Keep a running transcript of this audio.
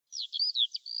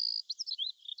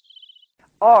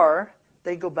or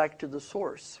they go back to the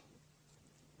source.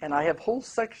 And I have whole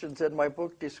sections in my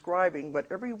book describing what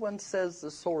everyone says the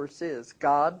source is,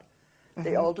 God.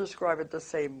 They all describe it the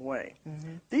same way.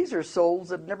 These are souls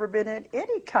that have never been in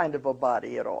any kind of a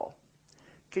body at all.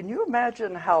 Can you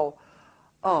imagine how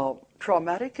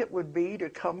traumatic it would be to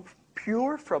come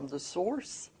pure from the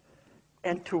source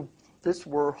and to this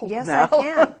world yes, now? I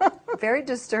can. Very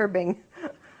disturbing.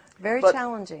 Very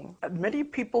challenging. Many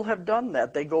people have done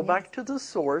that. They go back to the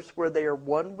source where they are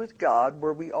one with God,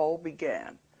 where we all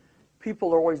began.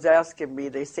 People are always asking me,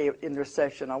 they say in their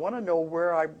session, I want to know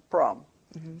where I'm from.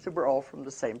 So we're all from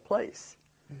the same place.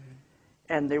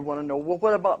 And they want to know, well,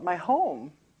 what about my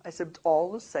home? I said, it's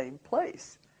all the same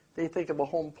place. They think of a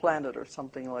home planet or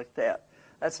something like that.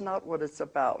 That's not what it's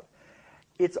about.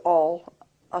 It's all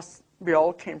us. We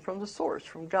all came from the source,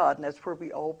 from God, and that's where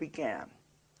we all began.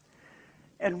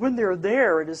 And when they're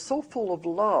there, it is so full of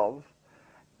love,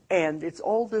 and it's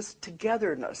all this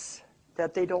togetherness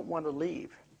that they don't want to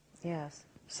leave. Yes.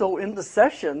 So in the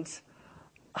sessions,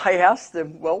 I asked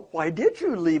them, well, why did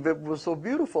you leave? It was so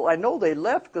beautiful. I know they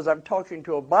left because I'm talking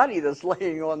to a body that's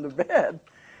laying on the bed.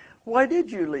 Why did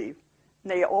you leave?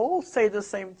 And they all say the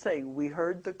same thing. We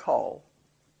heard the call.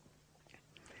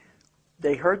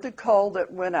 They heard the call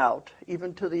that went out,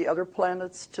 even to the other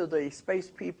planets, to the space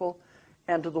people,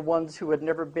 and to the ones who had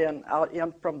never been out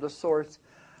in from the source.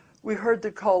 We heard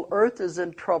the call, Earth is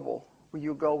in trouble. Will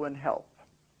you go and help?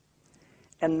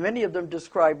 And many of them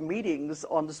describe meetings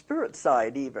on the spirit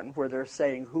side even, where they're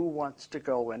saying, who wants to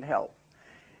go and help?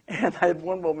 And I had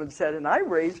one woman said, and I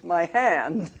raised my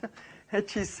hand. And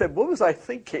she said, what was I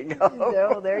thinking of?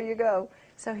 No, there you go.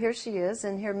 So here she is,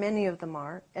 and here many of them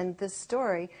are. And this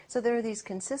story, so there are these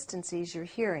consistencies you're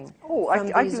hearing. Oh,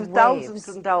 from I these do waves. thousands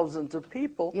and thousands of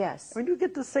people. Yes. When you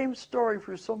get the same story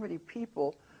for so many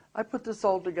people, I put this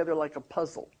all together like a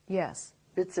puzzle. Yes.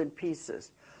 Bits and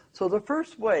pieces. So the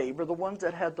first wave were the ones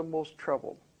that had the most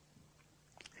trouble.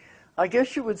 I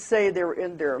guess you would say they were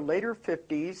in their later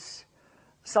 50s,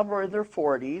 some were in their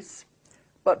 40s,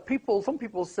 but some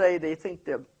people say they think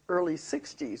the early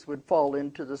 60s would fall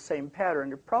into the same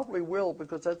pattern. It probably will,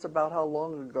 because that's about how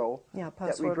long ago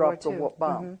that we dropped the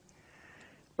bomb.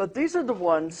 But these are the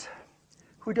ones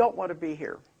who don't want to be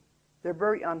here. They're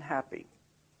very unhappy.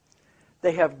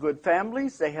 They have good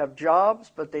families, they have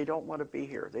jobs, but they don't want to be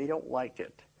here. They don't like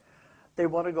it. They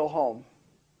want to go home.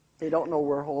 They don't know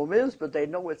where home is, but they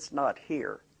know it's not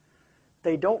here.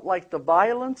 They don't like the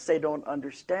violence, they don't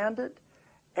understand it,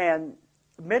 and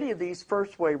many of these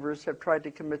first wavers have tried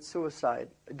to commit suicide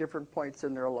at different points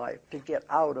in their life to get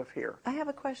out of here. I have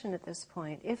a question at this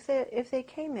point. If they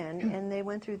came in and they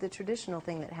went through the traditional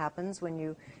thing that happens when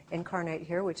you incarnate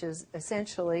here, which is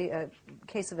essentially a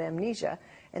case of amnesia,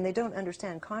 and they don't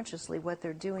understand consciously what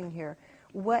they're doing here,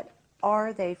 what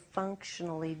are they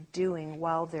functionally doing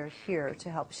while they're here to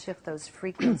help shift those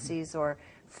frequencies or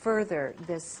further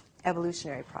this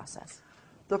evolutionary process?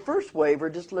 The first wave are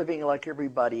just living like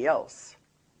everybody else.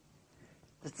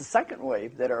 It's the second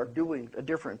wave that are doing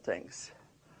different things.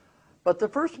 But the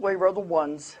first wave are the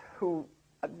ones who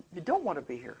don't want to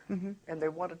be here, and they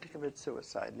wanted to commit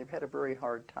suicide, and they've had a very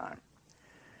hard time.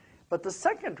 But the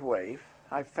second wave,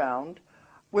 I found,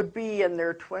 would be in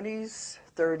their 20s,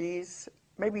 30s,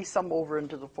 maybe some over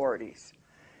into the 40s.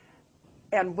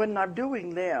 And when I'm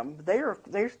doing them,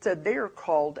 they said they are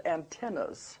called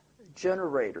antennas,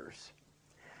 generators.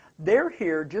 They're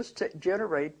here just to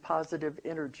generate positive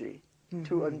energy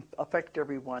to affect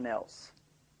everyone else.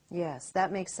 Yes,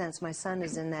 that makes sense. My son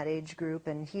is in that age group,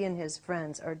 and he and his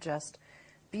friends are just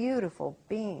beautiful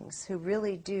beings who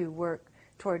really do work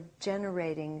toward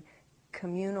generating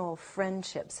communal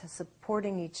friendships,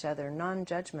 supporting each other,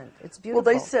 non-judgment. It's beautiful.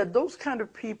 Well, they said those kind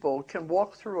of people can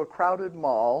walk through a crowded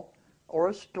mall or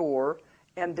a store,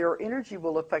 and their energy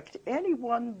will affect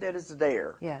anyone that is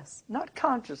there. Yes. Not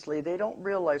consciously, they don't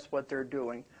realize what they're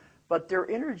doing, but their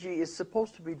energy is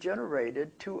supposed to be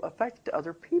generated to affect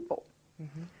other people.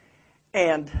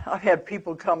 And I've had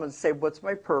people come and say, what's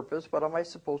my purpose? What am I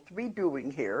supposed to be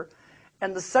doing here?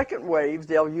 And the second wave,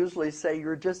 they'll usually say,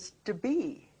 you're just to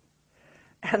be.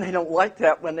 And they don't like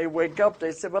that when they wake up.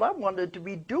 They say, but I wanted to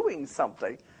be doing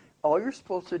something. All you're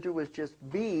supposed to do is just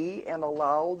be and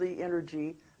allow the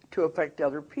energy to affect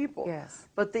other people. Yes.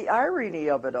 But the irony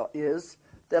of it is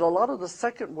that a lot of the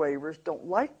second wavers don't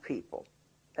like people,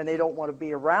 and they don't want to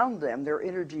be around them. Their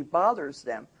energy bothers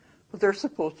them, but they're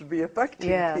supposed to be affecting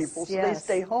people, so they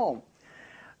stay home.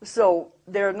 So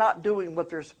they're not doing what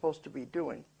they're supposed to be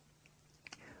doing.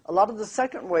 A lot of the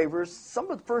second wavers,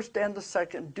 some of the first and the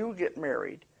second, do get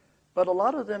married, but a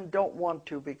lot of them don't want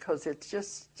to because it's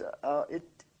just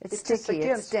It's just sticky, it's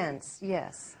against me. dense,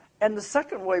 yes. And the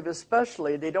second wave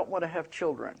especially, they don't want to have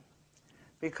children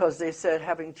because they said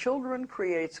having children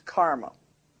creates karma.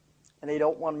 And they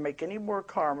don't want to make any more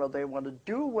karma. They want to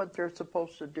do what they're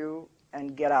supposed to do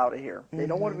and get out of here. They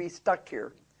don't want to be stuck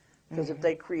here because if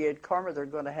they create karma, they're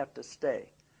going to have to stay.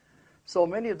 So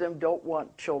many of them don't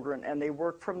want children, and they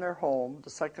work from their home. The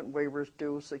second wavers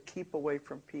do, so they keep away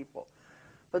from people.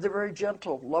 But they're very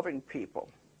gentle, loving people.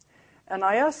 And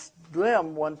I asked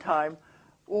them one time,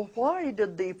 well, why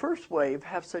did the first wave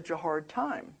have such a hard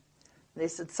time? And they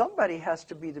said, somebody has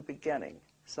to be the beginning.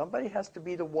 Somebody has to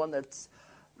be the one that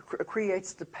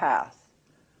creates the path,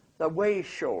 the way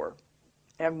shower.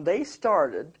 And they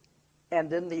started, and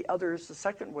then the others, the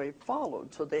second wave,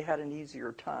 followed, so they had an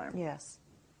easier time. Yes.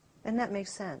 And that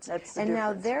makes sense. That's the and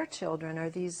difference. now their children are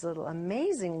these little,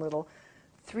 amazing little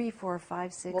 3, 4,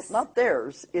 5, 6. Well, not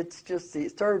theirs. It's just the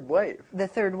third wave. The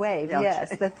third wave, Yeah.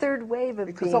 yes. The third wave of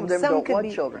Because beings. some of them don't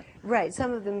want children. Right.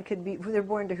 Some of them could be, they're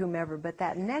born to whomever, but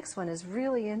that next one is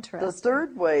really interesting. The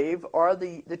third wave are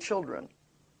the children.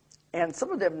 And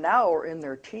some of them now are in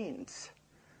their teens.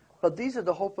 But these are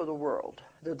the hope of the world.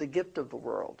 They're the gift of the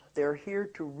world. They're here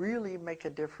to really make a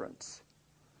difference.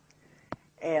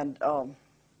 And, of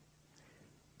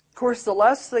course, the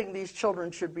last thing these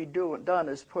children should be done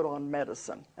is put on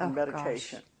medicine and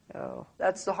medication. Gosh. Oh.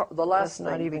 That's the last Let's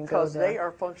not thing even because go there. they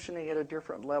are functioning at a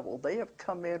different level. They have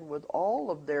come in with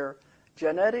all of their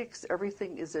genetics.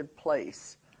 Everything is in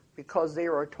place because they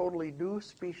are a totally new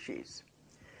species.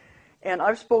 And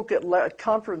I've spoken at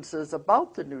conferences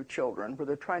about the new children where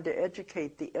they're trying to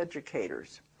educate the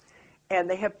educators. And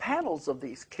they have panels of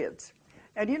these kids.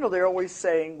 And, you know, they're always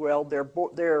saying, well,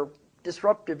 they're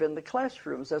disruptive in the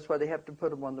classrooms. That's why they have to put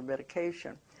them on the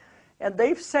medication. And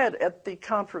they've said at the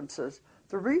conferences,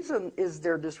 the reason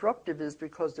they're disruptive is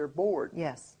because they're bored.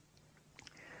 Yes.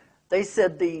 They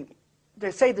said they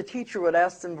say the teacher would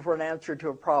ask them for an answer to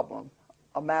a problem,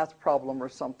 a math problem or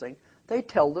something. They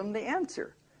tell them the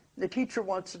answer. The teacher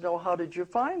wants to know, how did you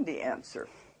find the answer?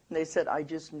 And they said, I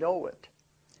just know it.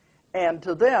 And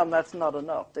to them, that's not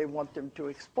enough. They want them to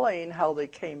explain how they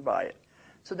came by it.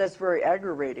 So that's very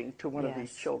aggravating to one of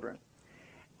these children.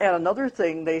 And another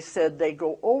thing, they said they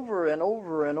go over and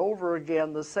over and over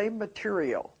again the same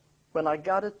material when I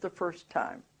got it the first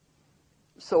time.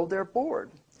 So they're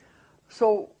bored.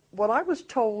 So what I was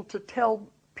told to tell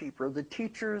people, the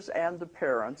teachers and the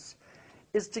parents,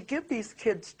 is to give these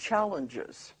kids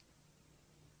challenges.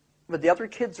 But the other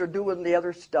kids are doing the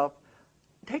other stuff.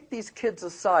 Take these kids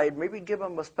aside, maybe give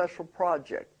them a special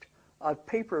project, a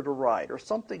paper to write, or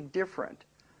something different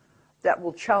that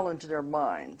will challenge their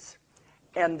minds.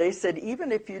 And they said,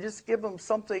 even if you just give them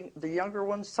something, the younger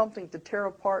ones, something to tear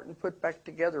apart and put back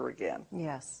together again.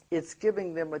 Yes. It's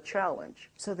giving them a challenge.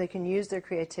 So they can use their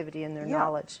creativity and their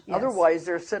knowledge. Yes. Otherwise,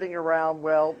 they're sitting around,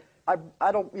 well,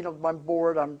 I don't, you know, I'm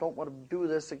bored, I don't want to do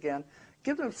this again.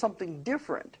 Give them something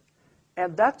different.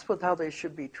 And that's how they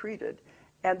should be treated.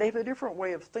 And they have a different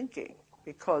way of thinking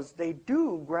because they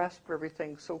do grasp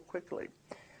everything so quickly.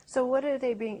 So what are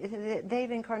they being,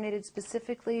 they've incarnated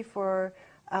specifically for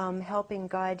helping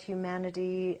guide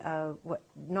humanity,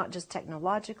 not just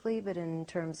technologically, but in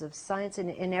terms of science,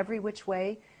 in every which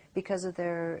way, because of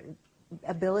their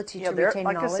ability to retain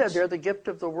like knowledge? I said, they're the gift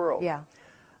of the world. Yeah.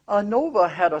 Nova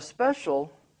had a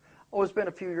special, it's been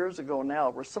a few years ago now,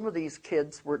 where some of these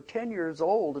kids were 10 years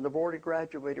old and have already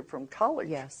graduated from college.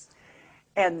 Yes.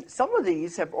 And some of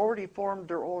these have already formed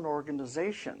their own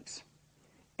organizations.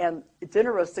 And it's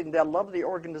interesting that a lot of the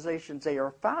organizations they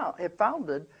have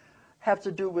founded have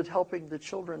to do with helping the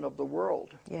children of the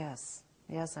world. Yes.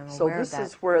 Yes, I'm aware So of that. this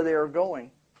is where they're going.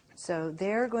 So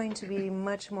they're going to be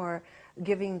much more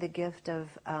giving the gift of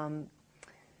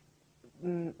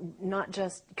not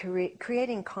just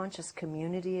creating conscious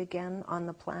community again on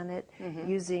the planet,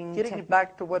 using Getting it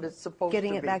back to what it's supposed to be.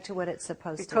 Getting it back to what it's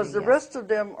supposed to be. Because the rest of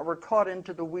them were caught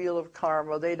into the wheel of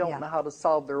karma. They don't Yeah. know how to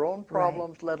solve their own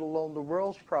problems, let alone the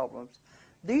world's problems.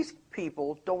 These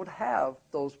people don't have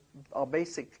those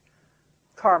basic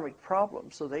karmic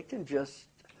problems, so they can just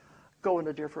go in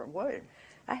a different way.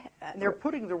 They're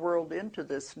putting the world into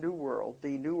this new world,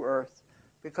 the new earth,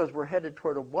 because we're headed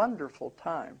toward a wonderful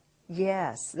time.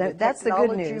 Yes, that's the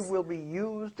good news. Technology will be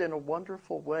used in a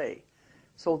wonderful way.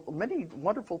 So many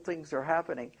wonderful things are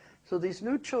happening. So these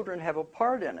new children have a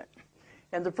part in it.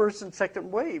 And the first and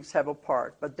second waves have a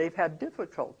part, but they've had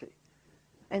difficulty.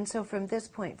 And so from this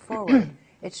point forward,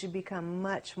 it should become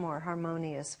much more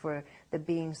harmonious for the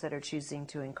beings that are choosing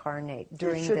to incarnate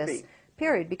during this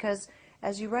period. Because,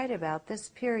 as you write about, this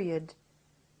period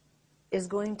is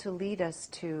going to lead us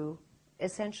to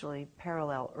essentially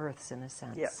parallel Earths in a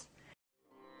sense. Yes.